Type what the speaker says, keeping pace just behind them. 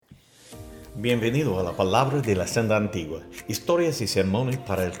Bienvenido a la Palabra de la Senda Antigua, historias y sermones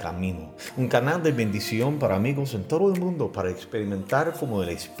para el camino, un canal de bendición para amigos en todo el mundo para experimentar cómo el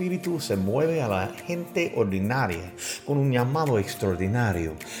Espíritu se mueve a la gente ordinaria con un llamado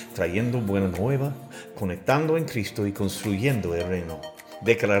extraordinario, trayendo buena nueva, conectando en Cristo y construyendo el reino.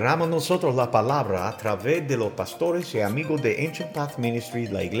 Declaramos nosotros la palabra a través de los pastores y amigos de Ancient Path Ministry,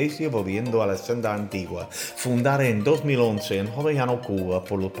 la iglesia volviendo a la senda antigua, fundada en 2011 en Jovellanos, Cuba,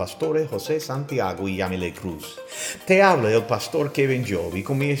 por los pastores José Santiago y Yamile Cruz. Te habla el pastor Kevin Jobe y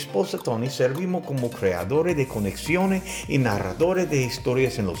con mi esposa Tony servimos como creadores de conexiones y narradores de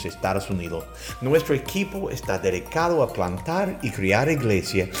historias en los Estados Unidos. Nuestro equipo está dedicado a plantar y criar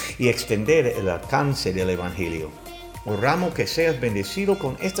iglesia y extender el alcance del Evangelio. Oramos que seas bendecido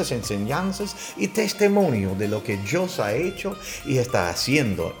con estas enseñanzas y testimonio de lo que Dios ha hecho y está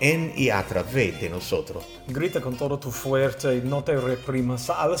haciendo en y a través de nosotros. Grita con toda tu fuerza y no te reprimas.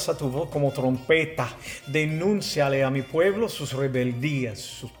 Alza tu voz como trompeta. Denúnciale a mi pueblo sus rebeldías,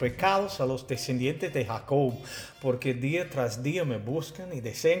 sus pecados a los descendientes de Jacob. Porque día tras día me buscan y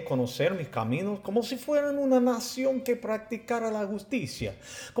desean conocer mis caminos como si fueran una nación que practicara la justicia.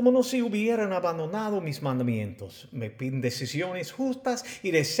 Como si hubieran abandonado mis mandamientos. Me piden decisiones justas y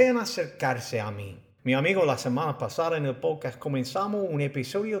desean acercarse a mí. Mi amigo, la semana pasada en el podcast comenzamos un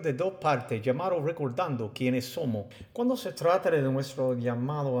episodio de 2 partes llamado Recordando, quienes somos. Cuando se trata de nuestro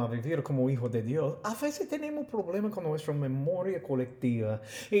llamado a vivir como hijos de Dios, a veces tenemos problemas con nuestra memoria colectiva.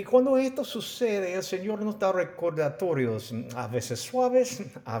 Y cuando esto sucede, el Señor nos da recordatorios, a veces suaves,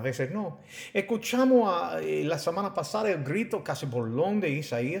 a veces no. Escuchamos la semana pasada el grito casi burlón de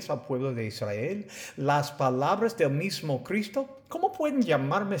Isaías al pueblo de Israel, las palabras del mismo Cristo. ¿Cómo pueden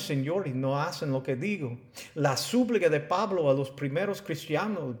llamarme Señor y no hacen lo que digo? La súplica de Pablo a los primeros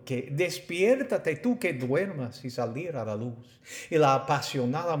cristianos, que despiértate tú que duermas y salir a la luz. Y la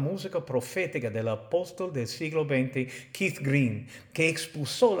apasionada música profética del apóstol del siglo XX, Keith Green, que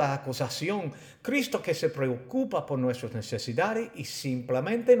expuso la acusación, Cristo que se preocupa por nuestras necesidades y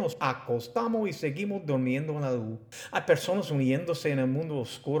simplemente nos acostamos y seguimos durmiendo en la luz. Hay personas uniéndose en el mundo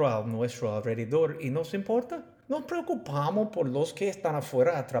oscuro a nuestro alrededor y ¿nos importa? Nos preocupamos por los que están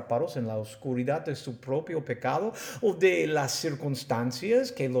afuera atrapados en la oscuridad de su propio pecado o de las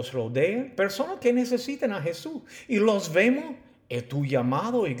circunstancias que los rodean. Personas que necesitan a Jesús y los vemos. Es tu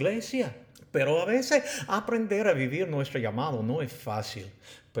llamado, iglesia. Pero a veces aprender a vivir nuestro llamado no es fácil.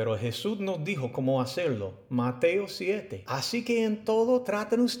 Pero Jesús nos dijo cómo hacerlo. Mateo 7. Así que en todo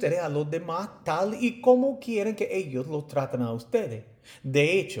traten ustedes a los demás tal y como quieren que ellos los traten a ustedes.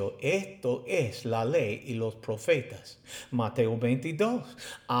 De hecho, esto es la ley y los profetas. Mateo 22.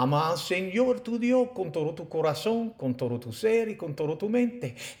 Ama al Señor tu Dios con todo tu corazón, con todo tu ser y con toda tu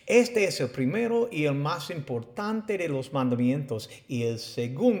mente. Este es el primero y el más importante de los mandamientos, y el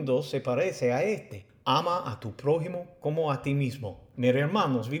segundo se parece a este. Ama a tu prójimo como a ti mismo. Mis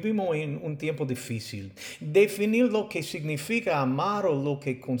hermanos, vivimos en un tiempo difícil. Definir lo que significa amar o lo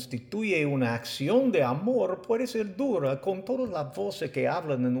que constituye una acción de amor puede ser dura con todas las voces que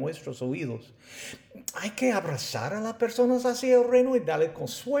hablan en nuestros oídos. ¿Hay que abrazar a las personas hacia el reino y darles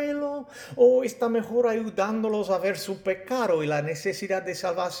consuelo? ¿O está mejor ayudándolos a ver su pecado y la necesidad de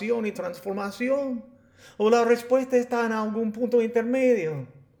salvación y transformación? ¿O la respuesta está en algún punto intermedio?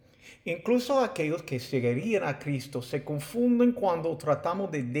 Incluso aquellos que seguirían a Cristo se confunden cuando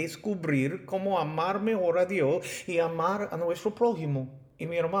tratamos de descubrir cómo amar mejor a Dios y amar a nuestro prójimo. Y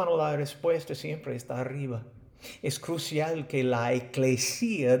mi hermano, la respuesta siempre está arriba. Es crucial que la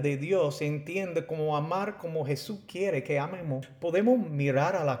IGLESIA de Dios entienda cómo amar como Jesús quiere que amemos. Podemos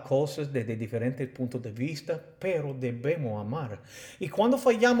mirar a las cosas desde diferentes puntos de vista, pero debemos amar. Y cuando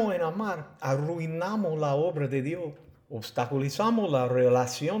fallamos en amar, arruinamos la obra de Dios. Obstaculizamos la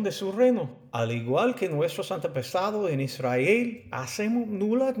relación de su reino. Al igual que nuestros antepasados en Israel, hacemos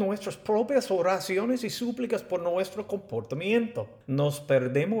nulas nuestras propias oraciones y súplicas por nuestro comportamiento. Nos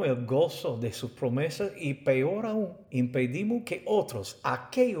perdemos el gozo de sus promesas y peor aún, impedimos que otros,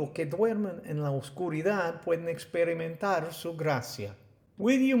 aquellos que duermen en la oscuridad, puedan experimentar su gracia.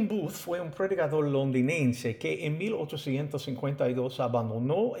 William Booth fue un predicador londinense que en 1852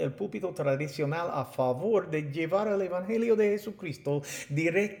 abandonó el púlpito tradicional a favor de llevar el Evangelio de Jesucristo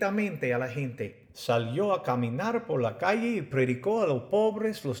directamente a la gente. Salió a caminar por la calle y predicó a los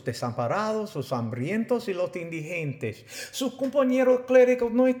pobres, los desamparados, los hambrientos y los indigentes. Sus compañeros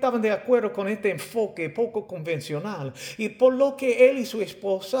clérigos no estaban de acuerdo con este enfoque poco convencional, y por lo que él y su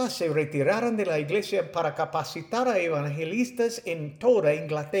esposa se retiraron de la iglesia para capacitar a evangelistas en toda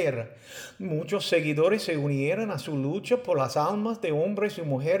Inglaterra. Muchos seguidores se unieron a su lucha por las almas de hombres y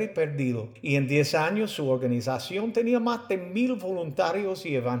mujeres perdidos, y en 10 años su organización tenía más de 1,000 voluntarios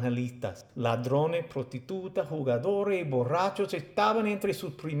y evangelistas. Ladrones, prostitutas, jugadores y borrachos estaban entre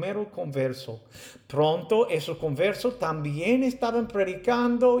sus primeros conversos. Pronto esos conversos también estaban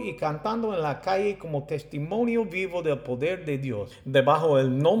predicando y cantando en la calle como testimonio vivo del poder de Dios. Debajo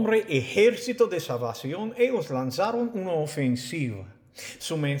del nombre Ejército de Salvación, ellos lanzaron una ofensiva.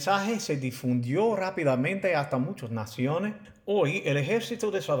 Su mensaje se difundió rápidamente hasta muchas naciones. Hoy el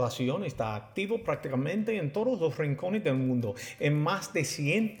Ejército de Salvación está activo prácticamente en todos los rincones del mundo, en más de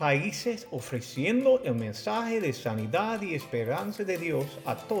 100 países, ofreciendo el mensaje de sanidad y esperanza de Dios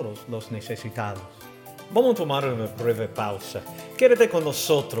a todos los necesitados. Vamos a tomar una breve pausa. Quédate con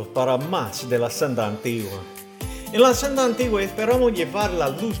nosotros para más de la senda antigua. En la senda antigua esperamos llevar la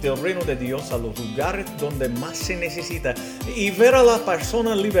luz del reino de Dios a los lugares donde más se necesita y ver a las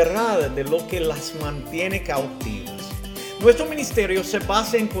personas liberadas de lo que las mantiene cautivas. Nuestro ministerio se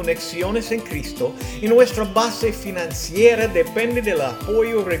basa en conexiones en Cristo y nuestra base financiera depende del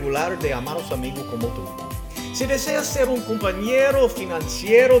apoyo regular de amados amigos como tú. Si deseas ser un compañero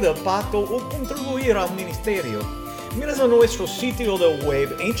financiero del pacto o contribuir al ministerio, mira a nuestro sitio de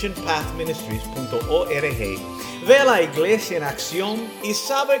web ancientpathministries.org. Ve a la iglesia en acción y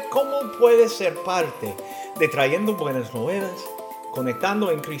sabe cómo puedes ser parte de trayendo buenas nuevas,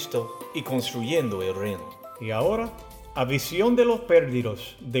 conectando en Cristo y construyendo el reino. Y ahora, a visión de los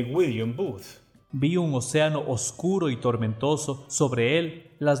perdidos de William Booth. Vi un océano oscuro y tormentoso. Sobre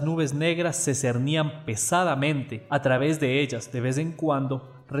él, las nubes negras se cernían pesadamente. A través de ellas, de vez en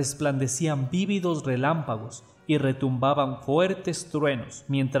cuando, resplandecían vívidos relámpagos y retumbaban fuertes truenos,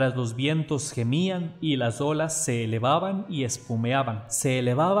 mientras los vientos gemían y las olas se elevaban y espumeaban, se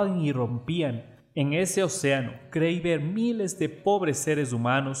elevaban y rompían. En ese océano creí ver miles de pobres seres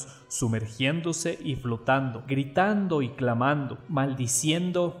humanos sumergiéndose y flotando, gritando y clamando,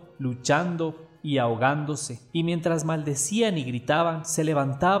 maldiciendo, luchando y ahogándose. Y mientras maldecían y gritaban, se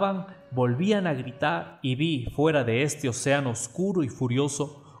levantaban, volvían a gritar, y vi fuera de este océano oscuro y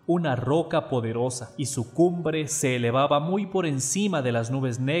furioso una roca poderosa, y su cumbre se elevaba muy por encima de las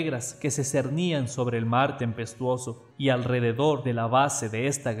nubes negras que se cernían sobre el mar tempestuoso, y alrededor de la base de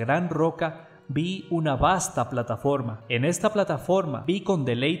esta gran roca vi una vasta plataforma. En esta plataforma vi con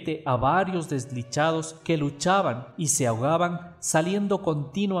deleite a varios desdichados que luchaban y se ahogaban, saliendo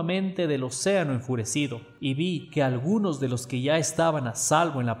continuamente del océano enfurecido, y vi que algunos de los que ya estaban a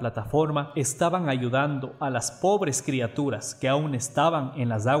salvo en la plataforma estaban ayudando a las pobres criaturas que aún estaban en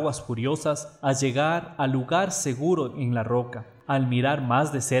las aguas furiosas a llegar al lugar seguro en la roca. Al mirar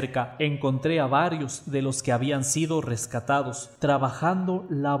más de cerca, encontré a varios de los que habían sido rescatados, trabajando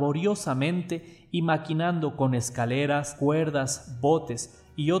laboriosamente y maquinando con escaleras, cuerdas, botes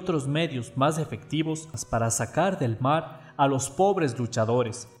y otros medios más efectivos para sacar del mar a los pobres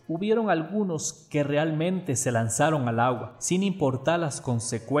luchadores. Hubieron algunos que realmente se lanzaron al agua, sin importar las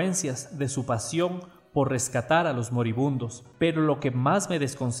consecuencias de su pasión por rescatar a los moribundos, pero lo que más me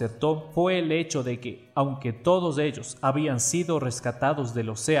desconcertó fue el hecho de que, aunque todos ellos habían sido rescatados del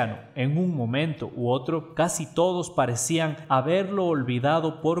océano en un momento u otro, casi todos parecían haberlo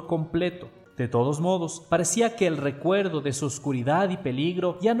olvidado por completo. De todos modos, parecía que el recuerdo de su oscuridad y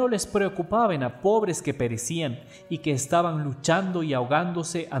peligro ya no les preocupaban a pobres que perecían y que estaban luchando y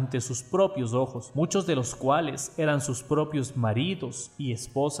ahogándose ante sus propios ojos, muchos de los cuales eran sus propios maridos y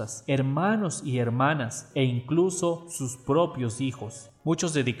esposas, hermanos y hermanas, e incluso sus propios hijos.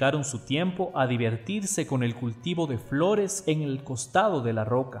 Muchos dedicaron su tiempo a divertirse con el cultivo de flores en el costado de la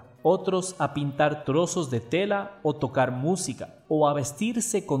roca, otros a pintar trozos de tela o tocar música, o a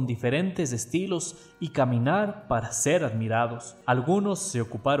vestirse con diferentes estilos y caminar para ser admirados. Algunos se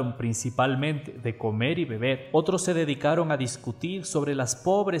ocuparon principalmente de comer y beber, otros se dedicaron a discutir sobre las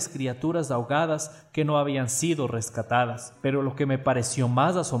pobres criaturas ahogadas que no habían sido rescatadas. Pero lo que me pareció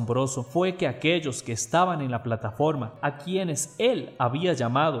más asombroso fue que aquellos que estaban en la plataforma, a quienes él había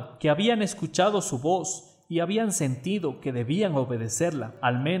llamado, que habían escuchado su voz y habían sentido que debían obedecerla,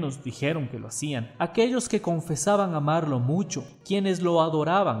 al menos dijeron que lo hacían. Aquellos que confesaban amarlo mucho, quienes lo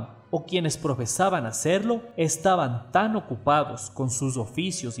adoraban, o quienes profesaban hacerlo estaban tan ocupados con sus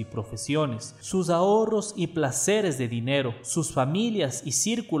oficios y profesiones, sus ahorros y placeres de dinero, sus familias y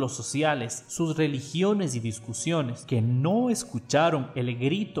círculos sociales, sus religiones y discusiones, que no escucharon el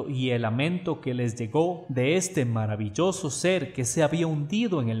grito y el lamento que les llegó de este maravilloso ser que se había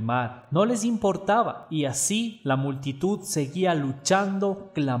hundido en el mar. No les importaba, y así la multitud seguía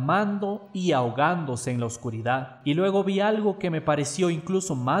luchando, clamando y ahogándose en la oscuridad. Y luego vi algo que me pareció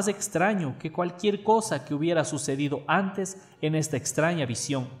incluso más extraño que cualquier cosa que hubiera sucedido antes en esta extraña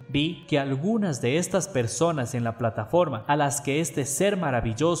visión. Vi que algunas de estas personas en la plataforma a las que este ser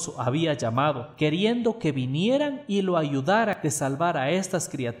maravilloso había llamado, queriendo que vinieran y lo ayudaran a salvar a estas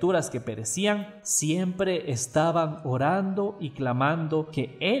criaturas que perecían, siempre estaban orando y clamando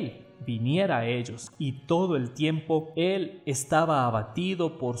que Él viniera a ellos, y todo el tiempo él estaba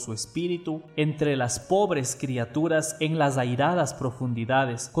abatido por su espíritu entre las pobres criaturas en las airadas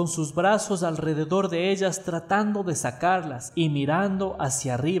profundidades, con sus brazos alrededor de ellas tratando de sacarlas y mirando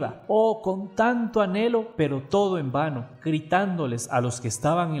hacia arriba, con tanto anhelo, pero todo en vano, gritándoles a los que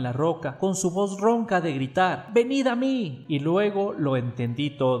estaban en la roca con su voz ronca de gritar: «¡Venid a mí!». Y luego lo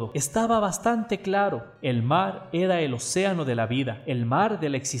entendí todo. Estaba bastante claro. El mar era el océano de la vida, el mar de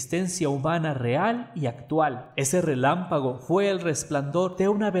la existencia humana real y actual. Ese relámpago fue el resplandor de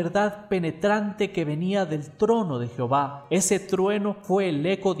una verdad penetrante que venía del trono de Jehová. Ese trueno fue el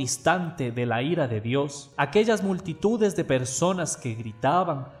eco distante de la ira de Dios. Aquellas multitudes de personas que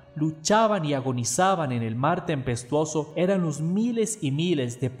gritaban, luchaban y agonizaban en el mar tempestuoso eran los miles y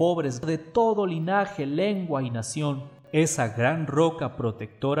miles de pobres de todo linaje, lengua y nación. Esa gran roca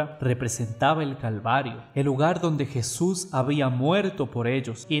protectora representaba el Calvario, el lugar donde Jesús había muerto por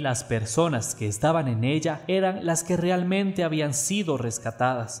ellos, y las personas que estaban en ella eran las que realmente habían sido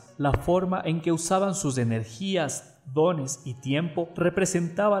rescatadas. La forma en que usaban sus energías, dones y tiempo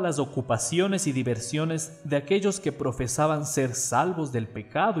representaba las ocupaciones y diversiones de aquellos que profesaban ser salvos del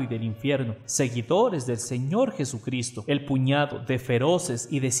pecado y del infierno, seguidores del Señor Jesucristo. El puñado de feroces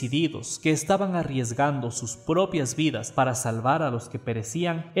y decididos que estaban arriesgando sus propias vidas para salvar a los que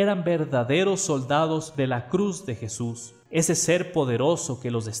perecían eran verdaderos soldados de la cruz de Jesús. Ese ser poderoso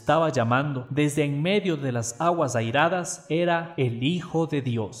que los estaba llamando desde en medio de las aguas airadas era el Hijo de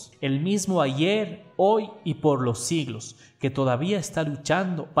Dios, el mismo ayer, hoy y por los siglos, que todavía está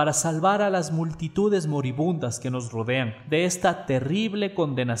luchando para salvar a las multitudes moribundas que nos rodean de esta terrible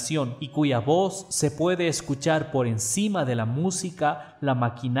condenación, y cuya voz se puede escuchar por encima de la música, la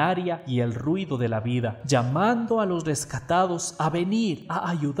maquinaria y el ruido de la vida, llamando a los rescatados a venir a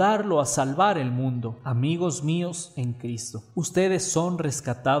ayudarlo a salvar el mundo. Amigos míos en Cristo, ustedes son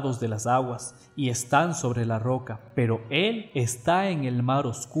rescatados de las aguas y están sobre la roca, pero Él está en el mar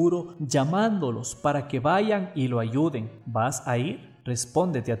oscuro llamándolos para que vayan y lo ayuden. ¿Vas a ir?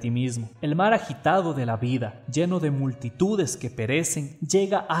 Respóndete a ti mismo. El mar agitado de la vida, lleno de multitudes que perecen,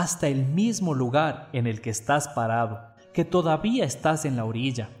 llega hasta el mismo lugar en el que estás parado, que todavía estás en la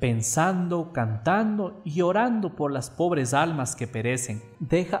orilla, pensando, cantando y orando por las pobres almas que perecen.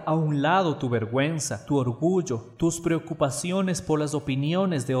 Deja a un lado tu vergüenza, tu orgullo, tus preocupaciones por las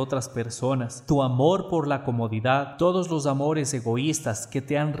opiniones de otras personas, tu amor por la comodidad, todos los amores egoístas que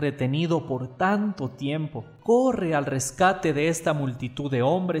te han retenido por tanto tiempo. Corre al rescate de esta multitud de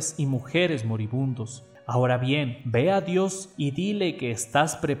hombres y mujeres moribundos. Ahora bien, ve a Dios y dile que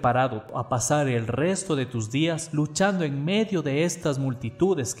estás preparado a pasar el resto de tus días luchando en medio de estas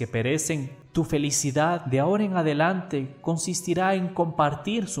multitudes que perecen. Tu felicidad de ahora en adelante consistirá en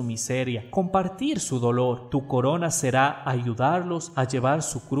compartir su miseria, compartir su dolor. Tu corona será ayudarlos a llevar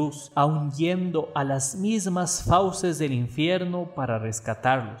su cruz, aun yendo a las mismas fauces del infierno para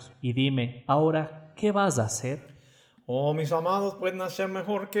rescatarlos. Y dime, ahora, ¿qué vas a hacer? Oh, mis amados, pueden hacer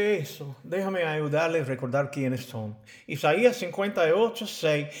mejor que eso. Déjame ayudarles a recordar quiénes son. Isaías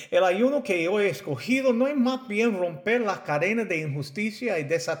 58:6. El ayuno que yo he escogido no es más bien romper las cadenas de injusticia y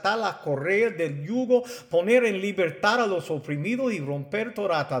desatar las correas del yugo, poner en libertad a los oprimidos y romper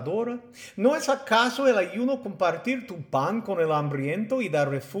toda atadura. ¿No es acaso el ayuno compartir tu pan con el hambriento y dar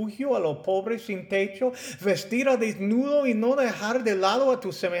refugio a los pobres sin techo, vestir a desnudo y no dejar de lado a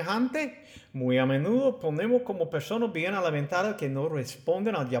tu semejante? Muy a menudo ponemos como personas bien alimentadas que no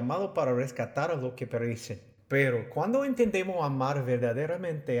responden al llamado para rescatar a los que perecen. Pero cuando entendemos amar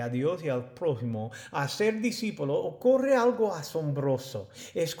verdaderamente a Dios y al prójimo, a ser discípulos, ocurre algo asombroso.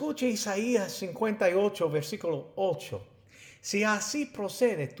 Escuche Isaías 58, versículo 8. Si así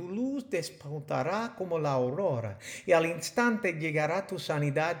procede, tu luz despuntará como la aurora, y al instante llegará tu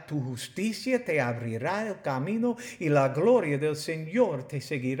sanidad, tu justicia te abrirá el camino, y la gloria del Señor te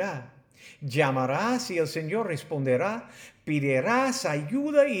seguirá. Llamarás y el Señor responderá, Pedirás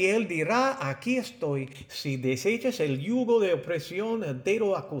ayuda y él dirá, aquí estoy. Si desechas el yugo de opresión, el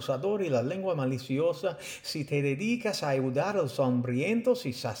dedo acusador y la lengua maliciosa, si te dedicas a ayudar a los hambrientos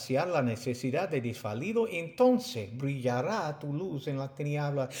y saciar la necesidad de desvalido, entonces brillará tu luz en la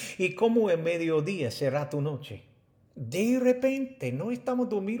tiniebla y como el mediodía será tu noche. De repente no estamos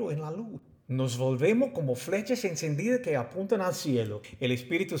dormidos en la luz. Nos volvemos como flechas encendidas que apuntan al cielo. El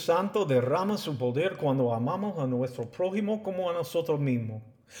Espíritu Santo derrama su poder cuando amamos a nuestro prójimo como a nosotros mismos.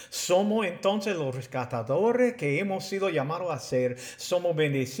 Somos entonces los rescatadores que hemos sido llamados a ser. Somos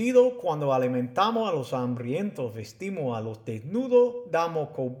bendecidos cuando alimentamos a los hambrientos, vestimos a los desnudos, damos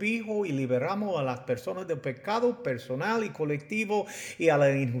cobijo y liberamos a las personas del pecado personal y colectivo y a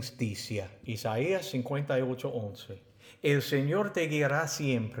la injusticia. Isaías 58:11. El Señor te guiará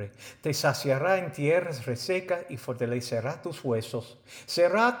siempre, te saciará en tierras resecas y fortalecerá tus huesos.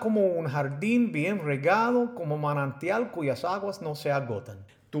 Será como un jardín bien regado, como manantial cuyas aguas no se agotan.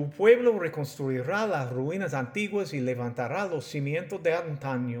 Tu pueblo reconstruirá las ruinas antiguas y levantará los cimientos de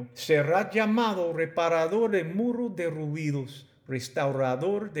antaño. Será llamado reparador de muros derruidos,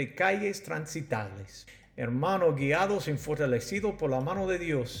 restaurador de calles transitables. Hermanos, guiados y fortalecidos por la mano de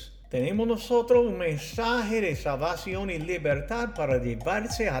Dios, tenemos nosotros un mensaje de salvación y libertad para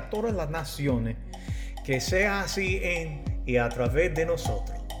llevarse a todas las naciones. Que sea así en y a través de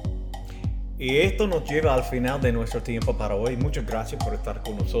nosotros. Y esto nos lleva al final de nuestro tiempo para hoy. Muchas gracias por estar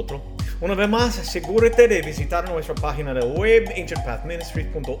con nosotros. Una vez más, asegúrate de visitar nuestra página de web,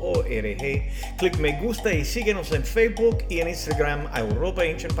 ancientpathministries.org. Clic me gusta y síguenos en Facebook y en Instagram a Europa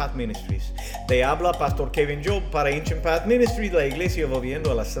Ancient Path Ministries. Te habla Pastor Kevin Jobe para Ancient Path Ministries, la iglesia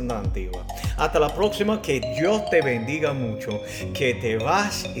volviendo a la senda antigua. Hasta la próxima, que Dios te bendiga mucho, que te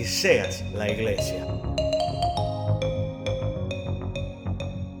vas y seas la iglesia.